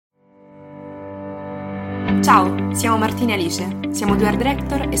Ciao, siamo Martina e Alice, siamo due art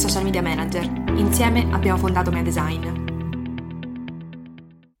director e social media manager. Insieme abbiamo fondato Mea Design.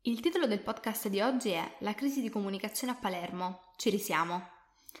 Il titolo del podcast di oggi è La crisi di comunicazione a Palermo. Ci risiamo.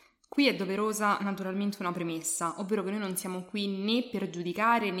 Qui è doverosa naturalmente una premessa, ovvero che noi non siamo qui né per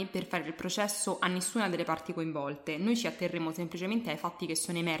giudicare né per fare il processo a nessuna delle parti coinvolte. Noi ci atterremo semplicemente ai fatti che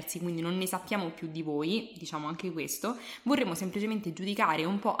sono emersi, quindi non ne sappiamo più di voi, diciamo anche questo. Vorremmo semplicemente giudicare e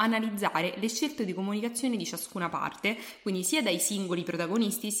un po' analizzare le scelte di comunicazione di ciascuna parte, quindi sia dai singoli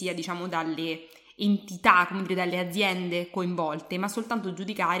protagonisti sia diciamo dalle entità, come dire, dalle aziende coinvolte, ma soltanto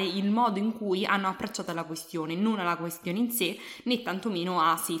giudicare il modo in cui hanno approcciato la questione, non alla questione in sé, né tantomeno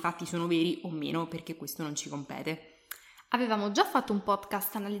a se i fatti sono veri o meno, perché questo non ci compete. Avevamo già fatto un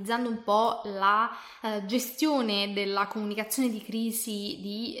podcast analizzando un po' la gestione della comunicazione di crisi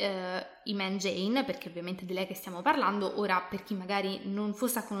di Iman Jane, perché ovviamente di lei che stiamo parlando. Ora, per chi magari non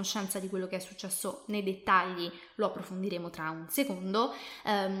fosse a conoscenza di quello che è successo nei dettagli, lo approfondiremo tra un secondo.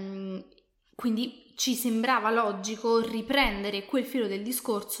 Quindi ci sembrava logico riprendere quel filo del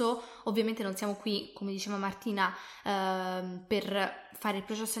discorso. Ovviamente non siamo qui, come diceva Martina, per fare il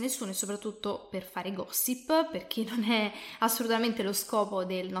processo a nessuno e soprattutto per fare gossip, perché non è assolutamente lo scopo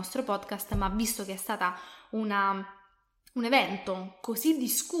del nostro podcast, ma visto che è stata un evento così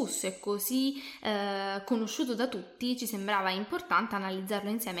discusso e così conosciuto da tutti, ci sembrava importante analizzarlo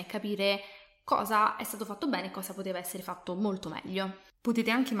insieme e capire cosa è stato fatto bene e cosa poteva essere fatto molto meglio.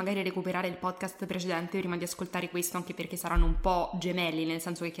 Potete anche magari recuperare il podcast precedente prima di ascoltare questo, anche perché saranno un po' gemelli, nel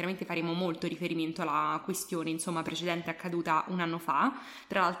senso che chiaramente faremo molto riferimento alla questione, insomma, precedente accaduta un anno fa.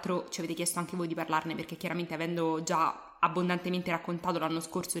 Tra l'altro ci avete chiesto anche voi di parlarne perché chiaramente avendo già abbondantemente raccontato l'anno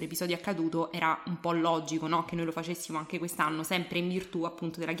scorso l'episodio accaduto era un po' logico, no? Che noi lo facessimo anche quest'anno, sempre in virtù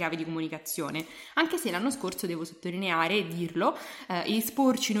appunto della chiave di comunicazione, anche se l'anno scorso devo sottolineare e dirlo e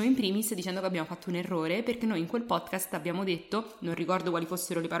esporci noi in primis dicendo che abbiamo fatto un errore, perché noi in quel podcast abbiamo detto, non ricordo quali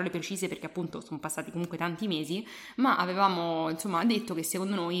fossero le parole precise perché appunto sono passati comunque tanti mesi, ma avevamo insomma detto che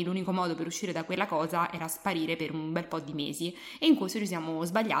secondo noi l'unico modo per uscire da quella cosa era sparire per un bel po' di mesi, e in questo ci siamo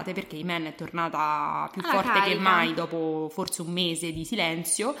sbagliate perché Iman è tornata più forte che mai dopo forse un mese di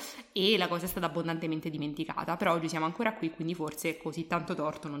silenzio e la cosa è stata abbondantemente dimenticata, però oggi siamo ancora qui, quindi forse così tanto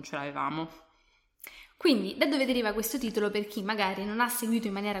torto non ce l'avevamo. Quindi, da dove deriva questo titolo per chi magari non ha seguito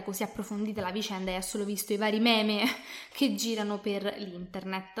in maniera così approfondita la vicenda e ha solo visto i vari meme che girano per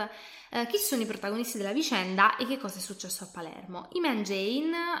l'internet? Chi sono i protagonisti della vicenda e che cosa è successo a Palermo? Iman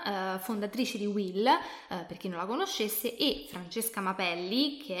Jane, fondatrice di Will, per chi non la conoscesse, e Francesca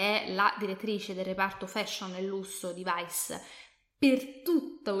Mapelli, che è la direttrice del reparto fashion e lusso di Vice per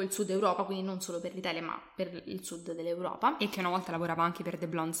tutto il sud Europa, quindi non solo per l'Italia ma per il sud dell'Europa. E che una volta lavorava anche per The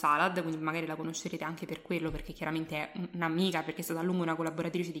Blonde Salad, quindi magari la conoscerete anche per quello, perché chiaramente è un'amica, perché è stata a lungo una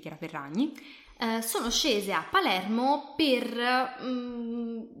collaboratrice di Chiara Ferragni. Sono scese a Palermo per,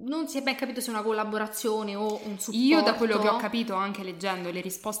 non si è ben capito se una collaborazione o un supporto. Io da quello che ho capito anche leggendo le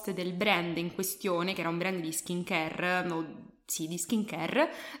risposte del brand in questione, che era un brand di skincare, di skincare,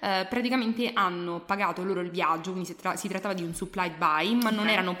 praticamente hanno pagato loro il viaggio, quindi si trattava di un supplied buy, ma non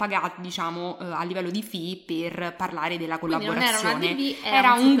erano pagati diciamo a livello di fee per parlare della collaborazione. Quindi non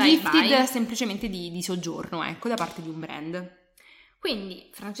era una DV, era un gifted buy. Semplicemente di soggiorno, ecco, da parte di un brand. Quindi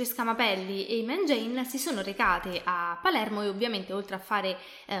Francesca Mapelli e Iman Jane si sono recate a Palermo e ovviamente oltre a fare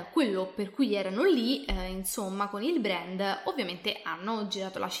quello per cui erano lì, insomma con il brand, ovviamente hanno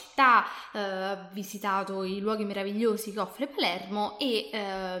girato la città, visitato i luoghi meravigliosi che offre Palermo e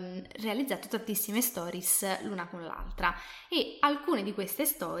realizzato tantissime stories l'una con l'altra, e alcune di queste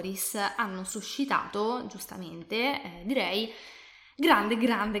stories hanno suscitato, giustamente direi,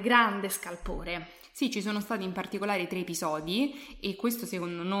 grande scalpore. Sì, ci sono stati in particolare 3 episodi e questo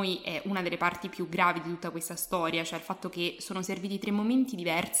secondo noi è una delle parti più gravi di tutta questa storia, cioè il fatto che sono serviti 3 momenti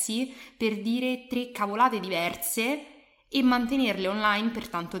diversi per dire 3 cavolate diverse e mantenerle online per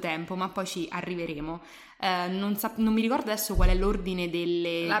tanto tempo, ma poi ci arriveremo. Non mi ricordo adesso qual è l'ordine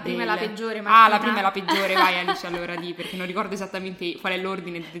delle... La prima è la peggiore, Martina. La prima è la peggiore, vai Alice, allora perché non ricordo esattamente qual è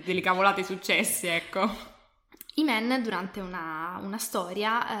l'ordine delle cavolate successe, ecco. Iman durante una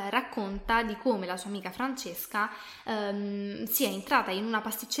storia racconta di come la sua amica Francesca sia entrata in una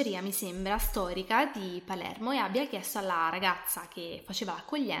pasticceria, mi sembra, storica di Palermo e abbia chiesto alla ragazza che faceva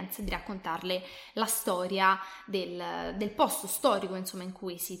l'accoglienza di raccontarle la storia del posto storico, insomma, in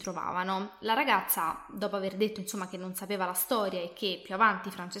cui si trovavano. La ragazza, dopo aver detto insomma che non sapeva la storia e che più avanti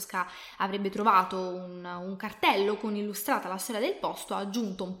Francesca avrebbe trovato un cartello con illustrata la storia del posto, ha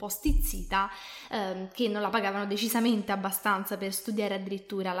aggiunto un po' stizzita che non la pagavano decisamente abbastanza per studiare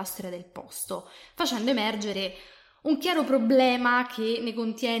addirittura la storia del posto, facendo emergere Un chiaro problema che ne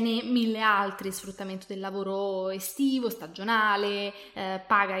contiene 1000 altri: sfruttamento del lavoro estivo, stagionale,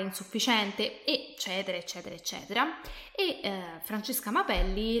 paga insufficiente, eccetera, eccetera, eccetera. E Francesca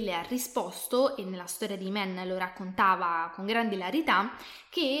Mapelli le ha risposto, e nella storia di Men lo raccontava con grande hilarità,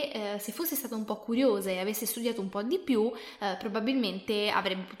 che se fosse stata un po' curiosa e avesse studiato un po' di più, probabilmente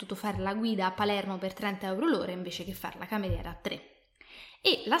avrebbe potuto fare la guida a Palermo per 30 euro l'ora invece che fare la cameriera a 3.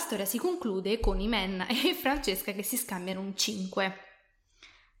 E la storia si conclude con i Men e Francesca che si scambiano un 5.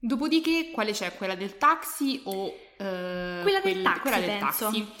 Dopodiché, quale c'è? Quella del taxi o quella del taxi?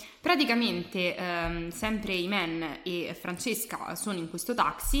 Taxi. Praticamente, sempre i Men e Francesca sono in questo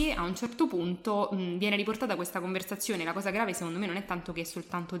taxi. A un certo punto viene riportata questa conversazione. La cosa grave, secondo me, non è tanto che è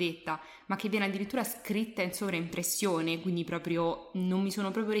soltanto detta, ma che viene addirittura scritta in sovraimpressione. Quindi proprio non mi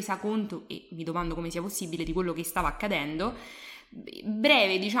sono proprio resa conto, e mi domando come sia possibile, di quello che stava accadendo.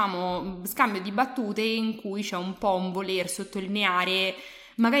 Breve, diciamo, scambio di battute in cui c'è un po' un voler sottolineare,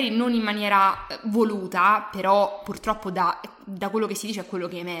 magari non in maniera voluta, però purtroppo da quello che si dice a quello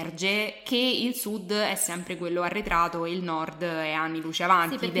che emerge, che il sud è sempre quello arretrato e il nord è anni luce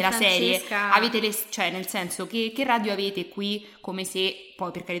avanti. Sì, della Francesca... serie avete cioè nel senso che radio avete qui, come se,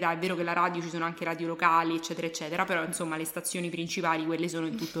 poi per carità è vero che la radio, ci sono anche radio locali eccetera eccetera, però insomma le stazioni principali quelle sono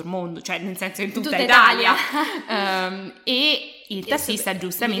in tutto il mondo, cioè nel senso in tutta Italia. E il tassista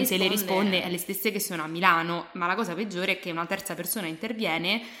giustamente le risponde alle stesse che sono a Milano, ma la cosa peggiore è che una terza persona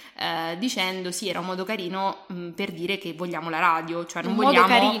interviene dicendo sì, era un modo carino per dire che vogliamo la radio, cioè non vogliamo,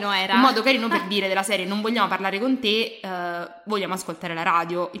 un modo carino per dire della serie non vogliamo parlare con te, vogliamo ascoltare la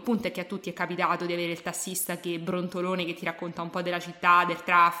radio. Il punto è che a tutti è capitato di avere il tassista che brontolone che ti racconta un po' della città, del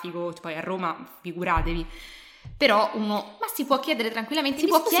traffico, poi a Roma figuratevi. Però uno... Ma si può chiedere tranquillamente,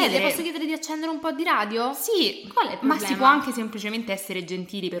 posso chiedere di accendere un po' di radio? Sì, qual è il problema? Ma si può anche semplicemente essere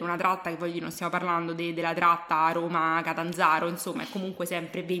gentili per una tratta, che poi non stiamo parlando della tratta Roma-Catanzaro, insomma è comunque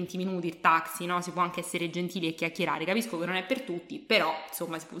sempre 20 minuti il taxi, no? Si può anche essere gentili e chiacchierare, capisco che non è per tutti, però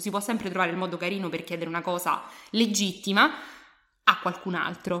insomma si può sempre trovare il modo carino per chiedere una cosa legittima a qualcun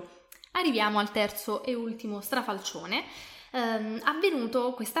altro. Arriviamo al terzo e ultimo strafalcione.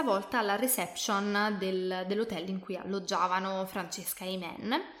 Avvenuto questa volta alla reception dell'hotel in cui alloggiavano Francesca e i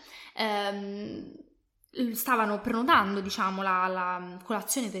Men. Stavano prenotando, diciamo, la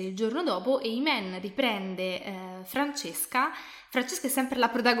colazione per il giorno dopo, e i Men riprende Francesca è sempre la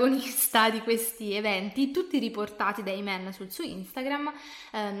protagonista di questi eventi, tutti riportati dai Men sul suo Instagram,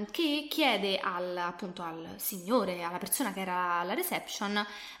 che chiede al signore, alla persona che era alla reception,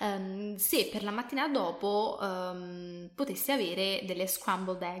 se per la mattina dopo potesse avere delle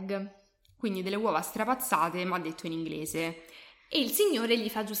scrambled egg. Quindi delle uova strapazzate, ma detto in inglese. E il signore gli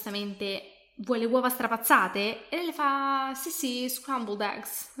fa giustamente: vuoi le uova strapazzate? E lei le fa sì, scrambled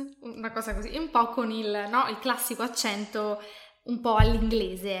eggs, una cosa così, un po' con il classico accento un po'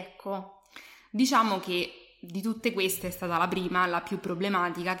 all'inglese, ecco. Diciamo che di tutte queste è stata la prima, la più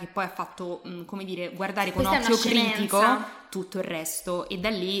problematica, che poi ha fatto, guardare con occhio critico tutto il resto, e da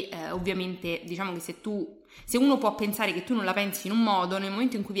lì ovviamente diciamo che se uno può pensare che tu non la pensi in un modo, nel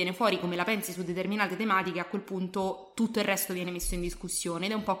momento in cui viene fuori come la pensi su determinate tematiche, a quel punto tutto il resto viene messo in discussione,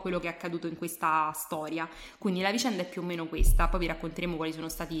 ed è un po' quello che è accaduto in questa storia. Quindi la vicenda è più o meno questa, poi vi racconteremo quali sono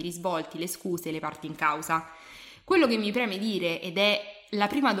stati i risvolti, le scuse e le parti in causa. Quello che mi preme dire, ed è la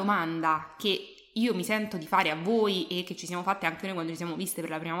prima domanda che io mi sento di fare a voi e che ci siamo fatte anche noi quando ci siamo viste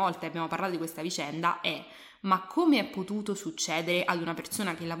per la prima volta e abbiamo parlato di questa vicenda, è: ma come è potuto succedere ad una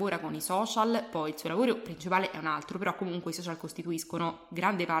persona che lavora con i social? Poi il suo lavoro principale è un altro, però comunque i social costituiscono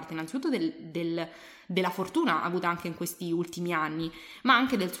grande parte innanzitutto della fortuna avuta anche in questi ultimi anni, ma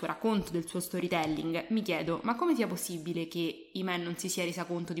anche del suo racconto, del suo storytelling. Mi chiedo, ma come sia possibile che i Men non si sia resa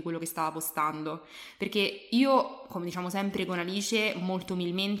conto di quello che stava postando? Perché io, come diciamo sempre con Alice, molto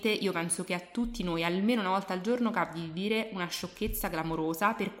umilmente, io penso che a tutti noi almeno una volta al giorno capiti di dire una sciocchezza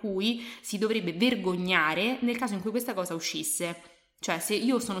clamorosa per cui si dovrebbe vergognare nel caso in cui questa cosa uscisse. Cioè, se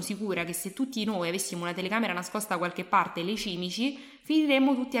io sono sicura che se tutti noi avessimo una telecamera nascosta da qualche parte, le cimici,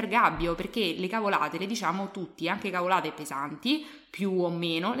 finiremmo tutti al gabbio, perché le cavolate le diciamo tutti, anche cavolate pesanti, più o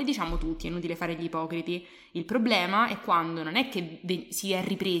meno, le diciamo tutti, è inutile fare gli ipocriti. Il problema è quando non è che si è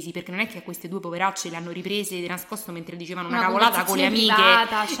ripresi, perché non è che queste due poveracce le hanno riprese di nascosto mentre dicevano una cavolata con le amiche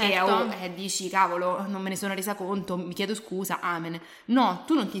privata, certo. E dici cavolo, non me ne sono resa conto, mi chiedo scusa, amen. No,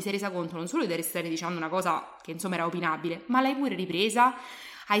 tu non ti sei resa conto non solo di stare dicendo una cosa che insomma era opinabile, ma l'hai pure ripresa,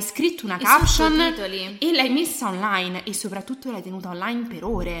 hai scritto una caption e l'hai messa online, e soprattutto l'hai tenuta online per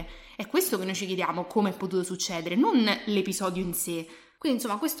ore. È questo che noi ci chiediamo, come è potuto succedere, non l'episodio in sé. Quindi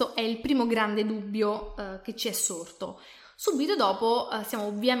insomma questo è il primo grande dubbio che ci è sorto. Subito dopo siamo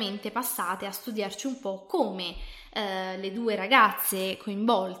ovviamente passate a studiarci un po' come le due ragazze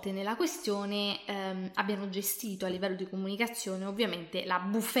coinvolte nella questione abbiano gestito a livello di comunicazione ovviamente la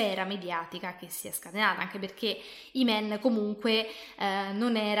bufera mediatica che si è scatenata, anche perché Imen comunque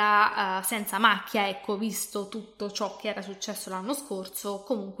non era senza macchia, ecco, visto tutto ciò che era successo l'anno scorso,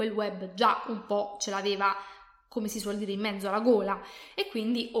 comunque il web già un po' ce l'aveva, come si suol dire, in mezzo alla gola, e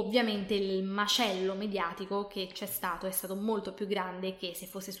quindi ovviamente il macello mediatico che c'è stato è stato molto più grande che se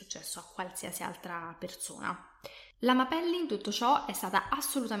fosse successo a qualsiasi altra persona. La Mapelli in tutto ciò è stata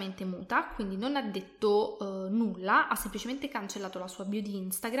assolutamente muta, quindi non ha detto nulla, ha semplicemente cancellato la sua bio di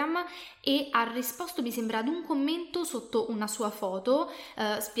Instagram e ha risposto, mi sembra, ad un commento sotto una sua foto,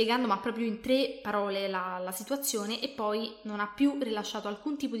 spiegando ma proprio in 3 parole la situazione, e poi non ha più rilasciato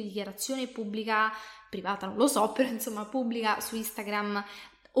alcun tipo di dichiarazione pubblica, privata non lo so, però insomma pubblica su Instagram,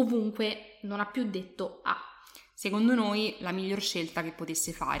 ovunque, non ha più detto A. Secondo noi la miglior scelta che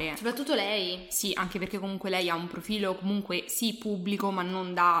potesse fare. Soprattutto lei. Sì, anche perché comunque lei ha un profilo comunque sì pubblico, ma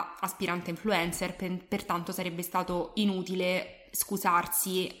non da aspirante influencer, pertanto sarebbe stato inutile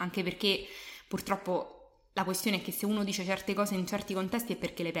scusarsi, anche perché purtroppo la questione è che se uno dice certe cose in certi contesti è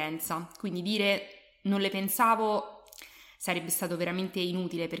perché le pensa, quindi dire non le pensavo sarebbe stato veramente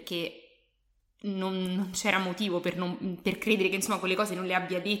inutile, perché non c'era motivo per credere che insomma quelle cose non le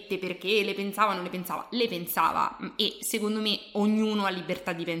abbia dette perché le pensava o non le pensava, e secondo me ognuno ha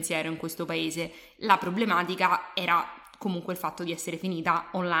libertà di pensiero in questo paese. La problematica era comunque il fatto di essere finita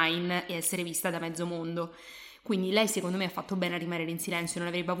online e essere vista da mezzo mondo. Quindi lei secondo me ha fatto bene a rimanere in silenzio, non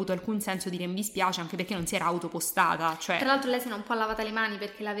avrebbe avuto alcun senso dire mi dispiace, anche perché non si era autopostata. Cioè, tra l'altro lei si è un po' lavata le mani,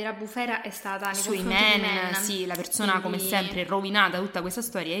 perché la vera bufera è stata nei sui confronti di men, Men. sì, la persona quindi... come sempre rovinata tutta questa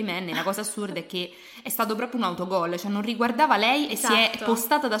storia ai men, e la cosa assurda è che è stato proprio un autogol, cioè non riguardava lei e si è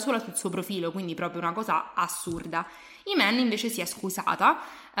postata da sola sul suo profilo, quindi proprio una cosa assurda. Imen invece si è scusata,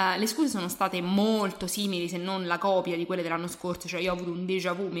 le scuse sono state molto simili, se non la copia di quelle dell'anno scorso, cioè io ho avuto un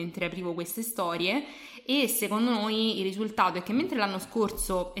déjà vu mentre aprivo queste storie, e secondo noi il risultato è che mentre l'anno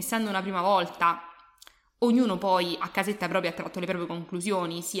scorso, essendo una prima volta, ognuno poi a casetta propria ha tratto le proprie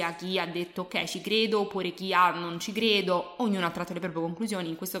conclusioni, sia chi ha detto ok ci credo, oppure chi ha non ci credo, ognuno ha tratto le proprie conclusioni.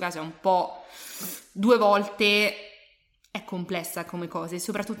 In questo caso è un po' 2 volte, è complessa come cosa, e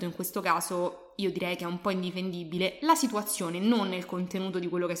soprattutto in questo caso io direi che è un po' indifendibile la situazione, non nel contenuto di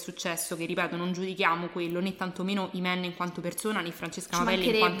quello che è successo, che ripeto non giudichiamo quello, né tantomeno Imen in quanto persona, né Francesca Mapelli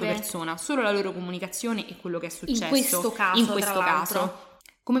in quanto persona, solo la loro comunicazione e quello che è successo in questo caso.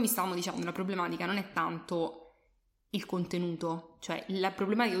 Come vi stavamo dicendo, la problematica non è tanto il contenuto, cioè la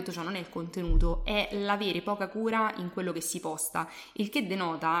problematica di tutto ciò non è il contenuto, è l'avere poca cura in quello che si posta, il che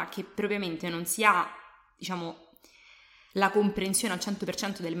denota che propriamente non si ha, diciamo, la comprensione al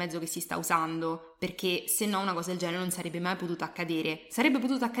 100% del mezzo che si sta usando, perché se no una cosa del genere non sarebbe mai potuta accadere. Sarebbe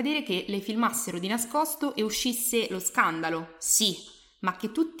potuto accadere che le filmassero di nascosto e uscisse lo scandalo, sì, ma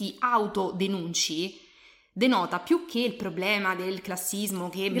che tu ti autodenunci denota più che il problema del classismo,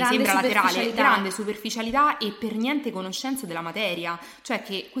 che mi sembra laterale, grande superficialità e per niente conoscenza della materia. Cioè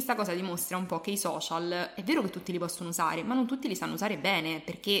che questa cosa dimostra un po' che i social, è vero che tutti li possono usare, ma non tutti li sanno usare bene,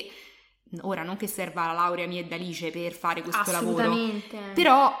 perché ora non che serva la laurea mia e d'Alice per fare questo lavoro,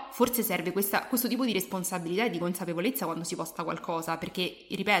 però forse serve questo tipo di responsabilità e di consapevolezza quando si posta qualcosa, perché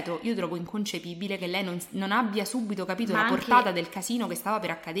ripeto, io trovo inconcepibile che lei non abbia subito capito la portata del casino che stava per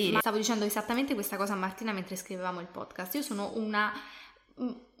accadere. Ma stavo dicendo esattamente questa cosa a Martina mentre scrivevamo il podcast. Io sono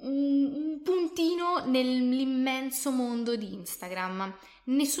un puntino nell'immenso mondo di Instagram,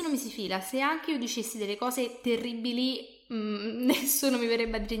 nessuno mi si fila. Se anche io dicessi delle cose terribili, nessuno mi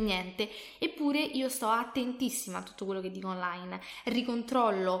verrebbe a dire niente, eppure io sto attentissima a tutto quello che dico online,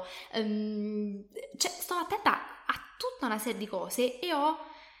 ricontrollo, cioè sto attenta a tutta una serie di cose, e ho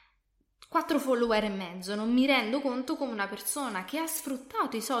 4 follower e mezzo. Non mi rendo conto come una persona che ha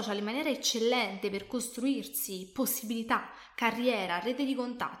sfruttato i social in maniera eccellente per costruirsi possibilità, carriera, rete di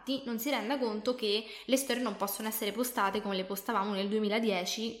contatti, non si renda conto che le storie non possono essere postate come le postavamo nel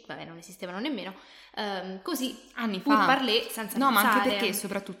 2010, vabbè non esistevano nemmeno, così anni pur fa, parlé senza no, pensare. ma anche perché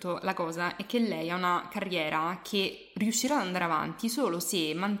soprattutto la cosa è che lei ha una carriera che riuscirà ad andare avanti solo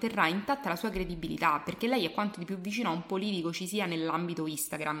se manterrà intatta la sua credibilità, perché lei è quanto di più vicino a un politico ci sia nell'ambito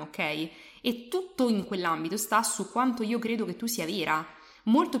Instagram, ok? E tutto in quell'ambito sta su quanto io credo che tu sia vera,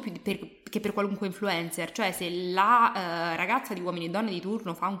 molto più che per qualunque influencer. Cioè se la ragazza di Uomini e Donne di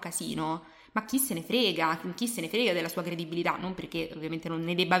turno fa un casino, Ma chi se ne frega della sua credibilità, non perché ovviamente non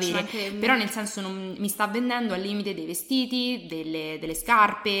ne debba avere, però nel senso non mi sta vendendo al limite dei vestiti, delle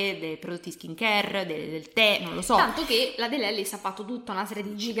scarpe, dei prodotti skincare, del tè, non lo so. Tanto che la De Lellis ha fatto tutta una serie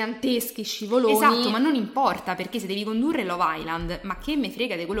di giganteschi scivoloni. Esatto, ma non importa, perché se devi condurre Love Island, ma che me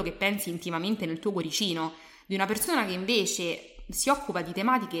frega di quello che pensi intimamente nel tuo cuoricino, di una persona che invece si occupa di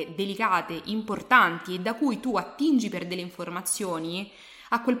tematiche delicate, importanti e da cui tu attingi per delle informazioni.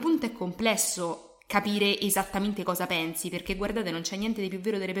 A quel punto è complesso capire esattamente cosa pensi, perché guardate, non c'è niente di più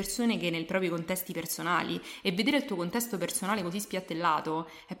vero delle persone che nei propri contesti personali, e vedere il tuo contesto personale così spiattellato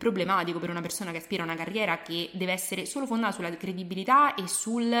è problematico per una persona che aspira a una carriera che deve essere solo fondata sulla credibilità e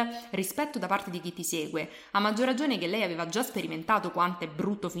sul rispetto da parte di chi ti segue, a maggior ragione che lei aveva già sperimentato quanto è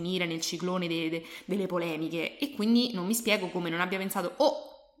brutto finire nel ciclone delle polemiche, e quindi non mi spiego come non abbia pensato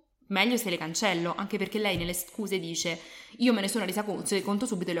meglio se le cancello, anche perché lei nelle scuse dice io me ne sono resa conto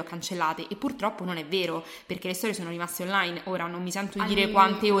subito e le ho cancellate, e purtroppo non è vero, perché le storie sono rimaste online. Ora non mi sento di dire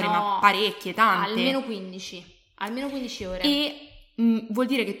quante ore, ma parecchie, tante, almeno 15 ore, e vuol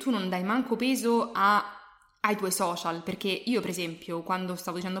dire che tu non dai manco peso ai tuoi social, perché io per esempio quando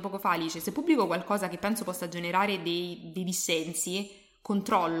stavo dicendo poco fa Alice, se pubblico qualcosa che penso possa generare dei dissensi,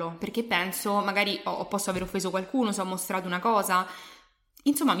 controllo, perché penso magari posso aver offeso qualcuno se ho mostrato una cosa.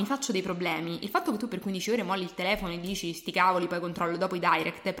 Insomma, mi faccio dei problemi. Il fatto che tu per 15 ore molli il telefono e dici sti cavoli, poi controllo dopo i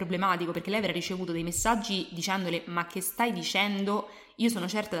direct, è problematico, perché lei avrà ricevuto dei messaggi dicendole ma che stai dicendo? Io sono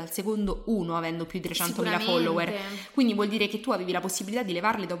certa dal secondo 1 avendo più di 300.000 follower. Quindi vuol dire che tu avevi la possibilità di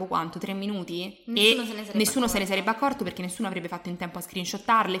levarle dopo quanto? 3 minuti? Nessuno se ne sarebbe accorto, perché nessuno avrebbe fatto in tempo a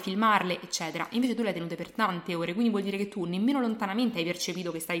screenshottarle, filmarle, eccetera. Invece tu le hai tenute per tante ore, quindi vuol dire che tu nemmeno lontanamente hai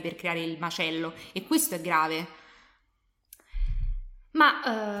percepito che stavi per creare il macello, e questo è grave.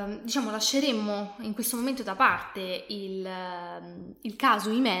 Ma diciamo lasceremmo in questo momento da parte il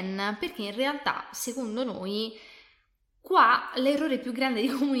caso Imen, perché in realtà secondo noi qua l'errore più grande di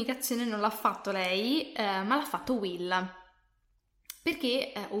comunicazione non l'ha fatto lei, ma l'ha fatto Will,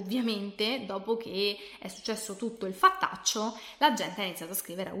 perché ovviamente dopo che è successo tutto il fattaccio la gente ha iniziato a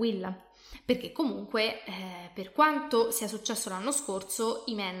scrivere a Will, perché comunque per quanto sia successo l'anno scorso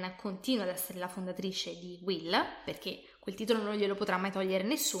Imen continua ad essere la fondatrice di Will, perché quel titolo non glielo potrà mai togliere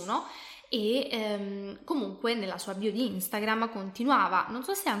nessuno, e comunque nella sua bio di Instagram continuava, non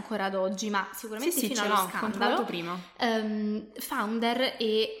so se ancora ad oggi, ma sicuramente fino allo scandalo, prima. Founder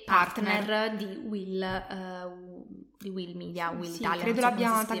e partner di Will Media, Will sì, Italia. Credo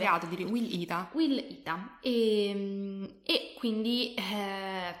l'abbia tagliato, di Will Ita. E quindi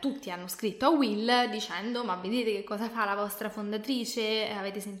tutti hanno scritto a Will dicendo ma vedete che cosa fa la vostra fondatrice,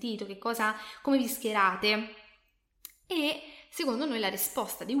 avete sentito come vi schierate? E secondo noi la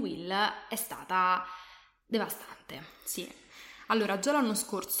risposta di Will è stata devastante. Sì. Allora, già l'anno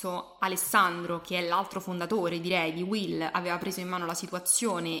scorso Alessandro, che è l'altro fondatore, direi, di Will, aveva preso in mano la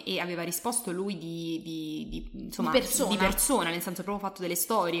situazione e aveva risposto lui di persona, nel senso proprio fatto delle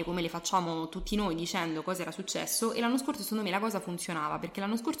storie come le facciamo tutti noi, dicendo cosa era successo, e l'anno scorso secondo me la cosa funzionava, perché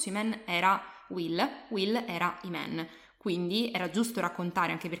l'anno scorso Imen era Will era Imen. Quindi era giusto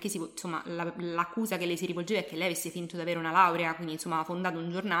raccontare, anche perché l'accusa che le si rivolgeva è che lei avesse finto di avere una laurea, quindi insomma ha fondato un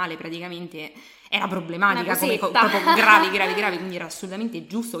giornale, praticamente era problematica, come proprio grave, quindi era assolutamente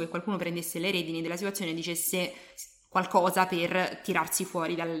giusto che qualcuno prendesse le redini della situazione e dicesse qualcosa per tirarsi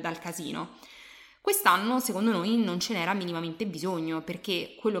fuori dal casino. Quest'anno secondo noi non ce n'era minimamente bisogno,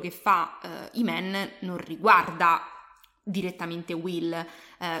 perché quello che fa Imen non riguarda direttamente Will,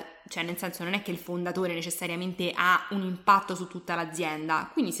 cioè nel senso non è che il fondatore necessariamente ha un impatto su tutta l'azienda,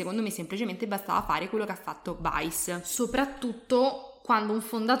 quindi secondo me semplicemente bastava fare quello che ha fatto Vice, soprattutto quando un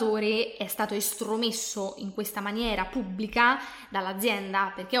fondatore è stato estromesso in questa maniera pubblica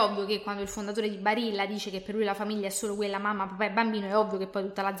dall'azienda, perché è ovvio che quando il fondatore di Barilla dice che per lui la famiglia è solo quella mamma, papà e bambino, è ovvio che poi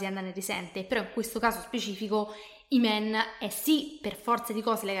tutta l'azienda ne risente, però in questo caso specifico Imen è sì per forza di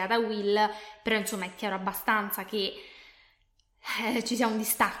cose legata a Will, però insomma è chiaro abbastanza che ci sia un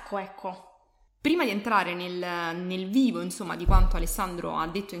distacco, ecco. Prima di entrare nel vivo, insomma, di quanto Alessandro ha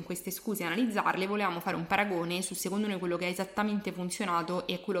detto in queste scuse e analizzarle, volevamo fare un paragone su secondo noi quello che ha esattamente funzionato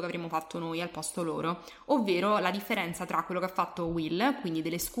e quello che avremmo fatto noi al posto loro, ovvero la differenza tra quello che ha fatto Will, quindi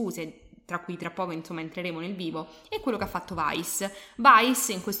delle scuse tra cui tra poco insomma entreremo nel vivo, e quello che ha fatto Vice.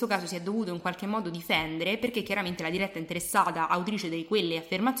 Vice in questo caso si è dovuto in qualche modo difendere, perché chiaramente la diretta interessata, autrice di quelle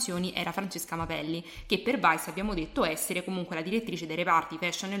affermazioni, era Francesca Mapelli, che per Vice abbiamo detto essere comunque la direttrice dei reparti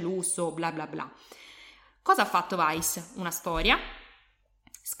fashion e lusso, bla bla bla. Cosa ha fatto Vice? Una storia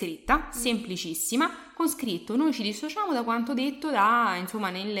scritta, semplicissima, con scritto: noi ci dissociamo da quanto detto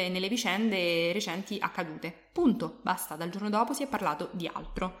nelle vicende recenti accadute. Punto, basta, dal giorno dopo si è parlato di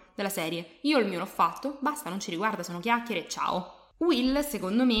altro, della serie. Io il mio l'ho fatto, basta, non ci riguarda, sono chiacchiere, ciao. Will,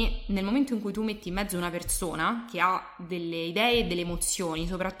 secondo me, nel momento in cui tu metti in mezzo una persona che ha delle idee e delle emozioni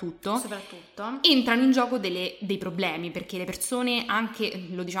soprattutto, entrano in gioco dei problemi, perché le persone, anche,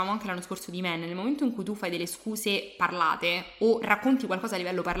 lo diciamo anche l'anno scorso di me, nel momento in cui tu fai delle scuse parlate o racconti qualcosa a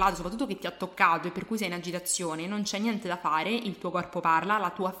livello parlato, soprattutto che ti ha toccato e per cui sei in agitazione, non c'è niente da fare, il tuo corpo parla,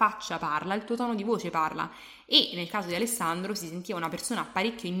 la tua faccia parla, il tuo tono di voce parla. E nel caso di Alessandro si sentiva una persona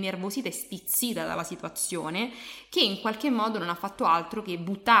parecchio innervosita e stizzita dalla situazione, che in qualche modo non ha fatto altro che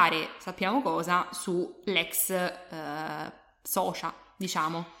buttare, sappiamo cosa, su l'ex socia,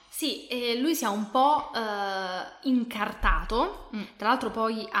 diciamo. Sì, lui si è un po' incartato, tra l'altro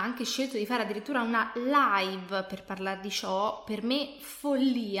poi ha anche scelto di fare addirittura una live per parlare di ciò. Per me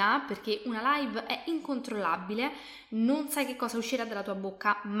follia, perché una live è incontrollabile, non sai che cosa uscirà dalla tua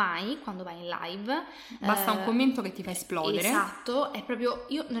bocca mai quando vai in live. Basta un commento che ti fa esplodere. Esatto, è proprio,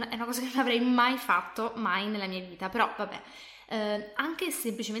 è una cosa che non avrei mai fatto, mai nella mia vita, però vabbè. Anche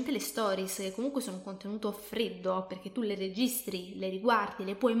semplicemente le stories, che comunque sono un contenuto freddo, perché tu le registri, le riguardi,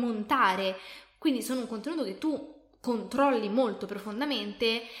 le puoi montare, quindi sono un contenuto che tu controlli molto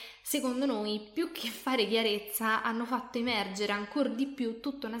profondamente. Secondo noi, più che fare chiarezza, hanno fatto emergere ancora di più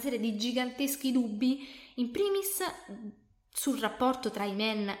tutta una serie di giganteschi dubbi, in primis sul rapporto tra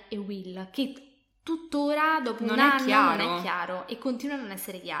Iman e Will, che tuttora dopo un anno non è chiaro e continua a non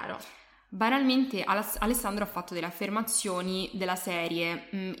essere chiaro. Banalmente Alessandro ha fatto delle affermazioni della serie: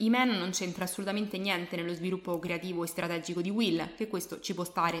 Iman non c'entra assolutamente niente nello sviluppo creativo e strategico di Will, che questo ci può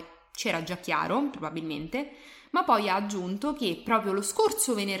stare, c'era già chiaro probabilmente, ma poi ha aggiunto che proprio lo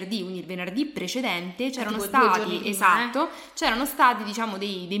scorso venerdì, quindi il venerdì precedente, c'erano stati diciamo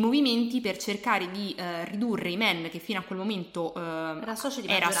dei movimenti per cercare di ridurre Iman, che fino a quel momento era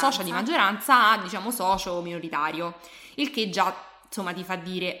socia di maggioranza, a diciamo socio minoritario, il che già insomma ti fa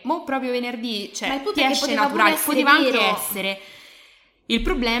dire, mo proprio venerdì, cioè ti esce naturale, poteva anche essere. Il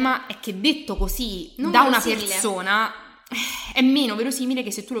problema è che detto così non da una persona è meno verosimile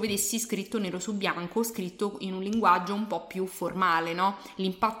che se tu lo vedessi scritto nero su bianco, scritto in un linguaggio un po' più formale, no?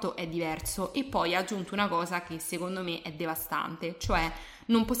 L'impatto è diverso. E poi ha aggiunto una cosa che secondo me è devastante, cioè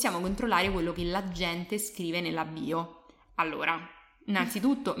non possiamo controllare quello che la gente scrive nella bio. Allora,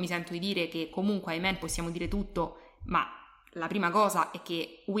 innanzitutto mi sento di dire che comunque a Iman possiamo dire tutto, ma la prima cosa è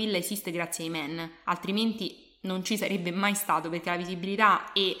che Will esiste grazie a Iman, altrimenti non ci sarebbe mai stato, perché la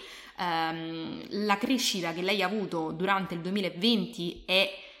visibilità e la crescita che lei ha avuto durante il 2020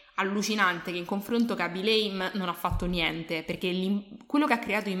 è allucinante, che in confronto a Lame non ha fatto niente, perché quello che ha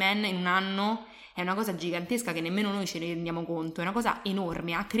creato Iman in un anno è una cosa gigantesca che nemmeno noi ce ne rendiamo conto, è una cosa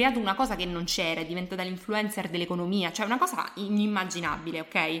enorme, ha creato una cosa che non c'era, è diventata l'influencer dell'economia, cioè una cosa inimmaginabile,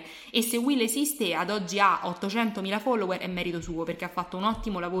 ok? E se Will esiste ad oggi ha 800.000 follower è merito suo, perché ha fatto un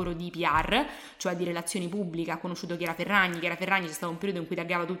ottimo lavoro di PR, cioè di relazioni pubbliche, ha conosciuto Chiara Ferragni c'è stato un periodo in cui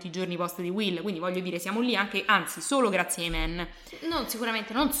taggava tutti i giorni i post di Will, quindi voglio dire siamo lì anche, anzi solo grazie a Iman. Non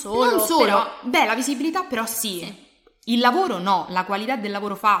solo, però... Beh, la visibilità però sì. Il lavoro no, la qualità del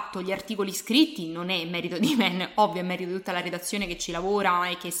lavoro fatto, gli articoli scritti non è merito di Iman, ovvio è merito di tutta la redazione che ci lavora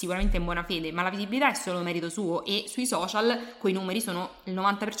e che sicuramente è in buona fede, ma la visibilità è solo merito suo e sui social quei numeri sono il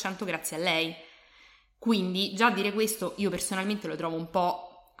 90% grazie a lei. Quindi già dire questo io personalmente lo trovo un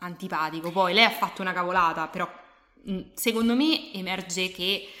po' antipatico. Poi lei ha fatto una cavolata, però secondo me emerge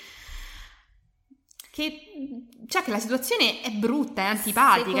che la situazione è brutta, è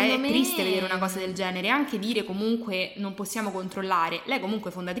antipatica, è triste vedere una cosa del genere, anche dire comunque non possiamo controllare. Lei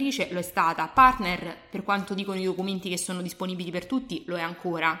comunque fondatrice lo è stata, partner per quanto dicono i documenti che sono disponibili per tutti lo è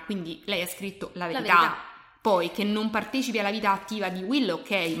ancora, quindi lei ha scritto la verità. Poi che non partecipi alla vita attiva di Will,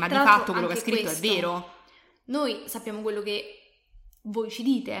 ok, ma di fatto quello che ha scritto è vero. Noi sappiamo quello che voi ci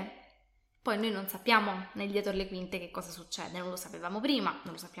dite, poi noi non sappiamo nel dietro le quinte che cosa succede, non lo sapevamo prima,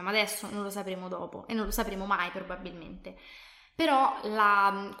 non lo sappiamo adesso, non lo sapremo dopo e non lo sapremo mai probabilmente. Però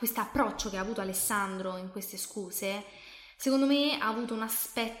questo approccio che ha avuto Alessandro in queste scuse, secondo me ha avuto un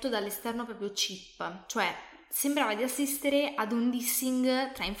aspetto dall'esterno proprio cheap, cioè sembrava di assistere ad un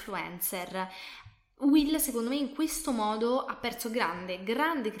dissing tra influencer. Will secondo me in questo modo ha perso grande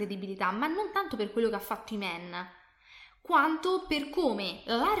credibilità, ma non tanto per quello che ha fatto Iman, quanto per come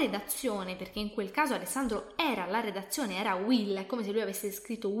la redazione, perché in quel caso Alessandro era la redazione, era Will, è come se lui avesse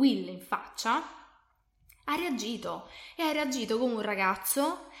scritto Will in faccia, ha reagito come un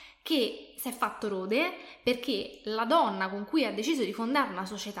ragazzo che si è fatto rode perché la donna con cui ha deciso di fondare una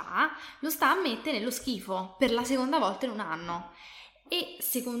società lo sta a mettere nello schifo per la seconda volta in un anno. E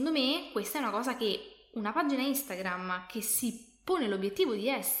secondo me questa è una cosa che una pagina Instagram che si pone l'obiettivo di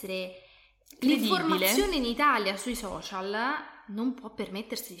essere l'informazione in Italia sui social non può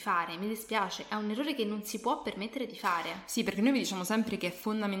permettersi di fare, mi dispiace, è un errore che non si può permettere di fare. Sì, perché noi vi diciamo sempre che è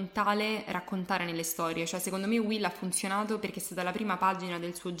fondamentale raccontare nelle storie, cioè secondo me Will ha funzionato perché è stata la prima pagina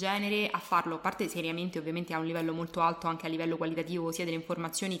del suo genere a farlo, a parte seriamente, ovviamente a un livello molto alto anche a livello qualitativo sia delle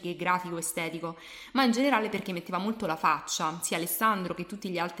informazioni che grafico estetico, ma in generale perché metteva molto la faccia, sia Alessandro che tutti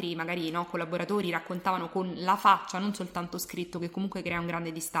gli altri magari collaboratori raccontavano con la faccia, non soltanto scritto, che comunque crea un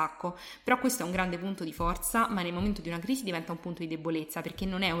grande distacco, però questo è un grande punto di forza, ma nel momento di una crisi diventa un punto di debolezza, perché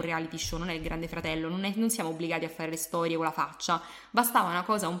non è un reality show, non è il Grande Fratello, non siamo obbligati a fare le storie con la faccia, bastava una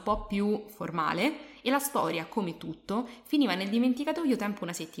cosa un po' più formale e la storia, come tutto, finiva nel dimenticatoio tempo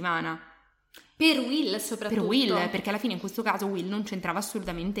una settimana. Per Will soprattutto. Per Will, perché alla fine in questo caso Will non c'entrava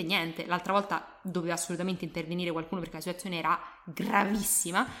assolutamente niente, l'altra volta doveva assolutamente intervenire qualcuno perché la situazione era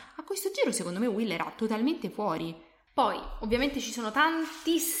gravissima, a questo giro secondo me Will era totalmente fuori. Poi, ovviamente ci sono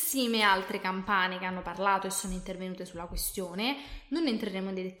tantissime altre campane che hanno parlato e sono intervenute sulla questione, non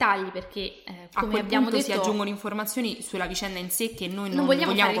entreremo nei dettagli perché, come abbiamo detto, si aggiungono informazioni sulla vicenda in sé che noi non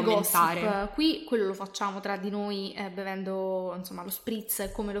vogliamo commentare. Gossip. Qui quello lo facciamo tra di noi bevendo insomma lo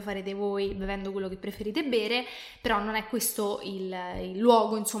spritz, come lo farete voi bevendo quello che preferite bere, però non è questo il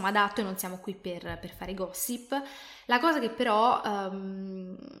luogo insomma adatto e non siamo qui per fare gossip. La cosa che però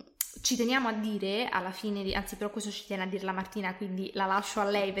ci teniamo a dire alla fine, anzi però questo ci tiene a dirla Martina, quindi la lascio a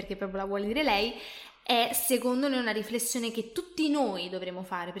lei perché proprio la vuole dire lei, è secondo noi una riflessione che tutti noi dovremo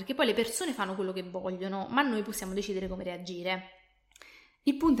fare, perché poi le persone fanno quello che vogliono, ma noi possiamo decidere come reagire.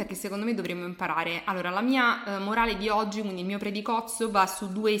 Il punto è che secondo me dovremmo imparare. Allora, la mia morale di oggi, quindi il mio predicozzo, va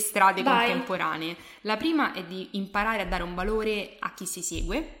su due strade contemporanee. La prima è di imparare a dare un valore a chi si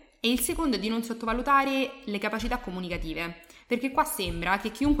segue e il secondo è di non sottovalutare le capacità comunicative. Perché qua sembra che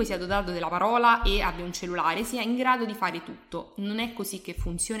chiunque sia dotato della parola e abbia un cellulare sia in grado di fare tutto. Non è così che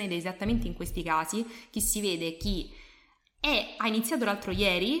funziona ed è esattamente in questi casi chi si vede, chi ha iniziato l'altro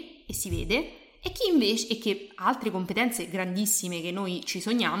ieri e si vede, e chi invece e che ha altre competenze grandissime che noi ci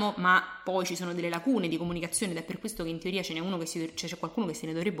sogniamo, ma poi ci sono delle lacune di comunicazione ed è per questo che in teoria ce n'è uno c'è qualcuno che se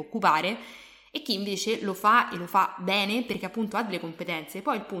ne dovrebbe occupare, e chi invece lo fa e lo fa bene perché appunto ha delle competenze.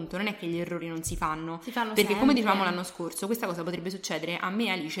 Poi il punto non è che gli errori non si fanno perché sempre. Come dicevamo l'anno scorso, questa cosa potrebbe succedere a me e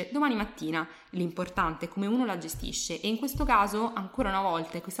Alice domani mattina, l'importante è come uno la gestisce, e in questo caso ancora una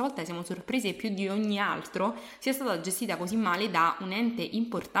volta, e questa volta siamo sorprese più di ogni altro, sia stata gestita così male da un ente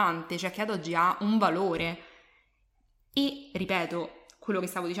importante, cioè che ad oggi ha un valore. E ripeto quello che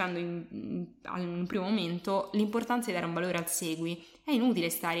stavo dicendo in un primo momento, l'importanza di dare un valore al segui. È inutile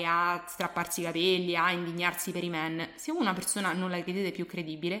stare a strapparsi i capelli, a indignarsi per i men. Se una persona non la credete più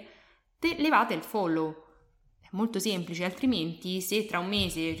credibile, levate il follow. È molto semplice, altrimenti se tra un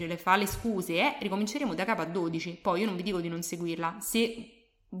mese le fa le scuse, ricominceremo da capo a 12. Poi io non vi dico di non seguirla. Se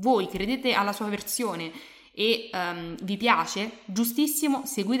voi credete alla sua versione e vi piace, giustissimo,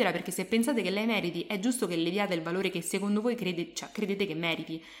 seguitela, perché se pensate che lei meriti è giusto che le diate il valore che secondo voi credete che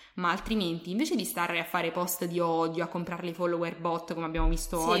meriti, ma altrimenti invece di stare a fare post di odio, a comprarle i follower bot come abbiamo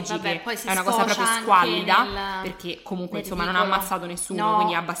visto oggi, che è una cosa proprio squallida perché comunque insomma non ha ammazzato nessuno,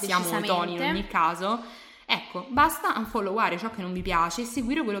 quindi abbassiamo i toni in ogni caso. Ecco, basta unfolloware ciò che non vi piace e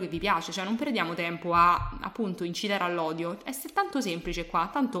seguire quello che vi piace, cioè non perdiamo tempo a appunto incitare all'odio, è tanto semplice qua,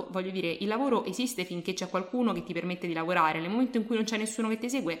 tanto voglio dire, il lavoro esiste finché c'è qualcuno che ti permette di lavorare, nel momento in cui non c'è nessuno che ti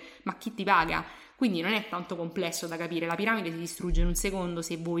segue, ma chi ti paga? Quindi non è tanto complesso da capire, la piramide si distrugge in un secondo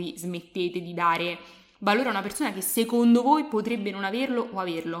se voi smettete di dare valore a una persona che secondo voi potrebbe non averlo o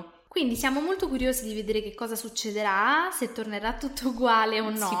averlo. Quindi siamo molto curiosi di vedere che cosa succederà, se tornerà tutto uguale o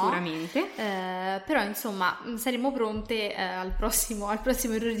no. Sicuramente. Però insomma saremo pronte al prossimo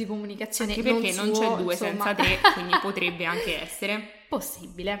errore di comunicazione. Anche perché non c'è due senza tre, quindi potrebbe anche essere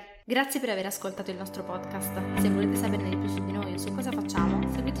possibile. Grazie per aver ascoltato il nostro podcast. Se volete saperne di più su di noi o su cosa facciamo,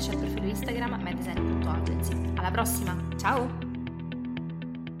 seguiteci al profilo Instagram mydesign.agency. Alla prossima, ciao!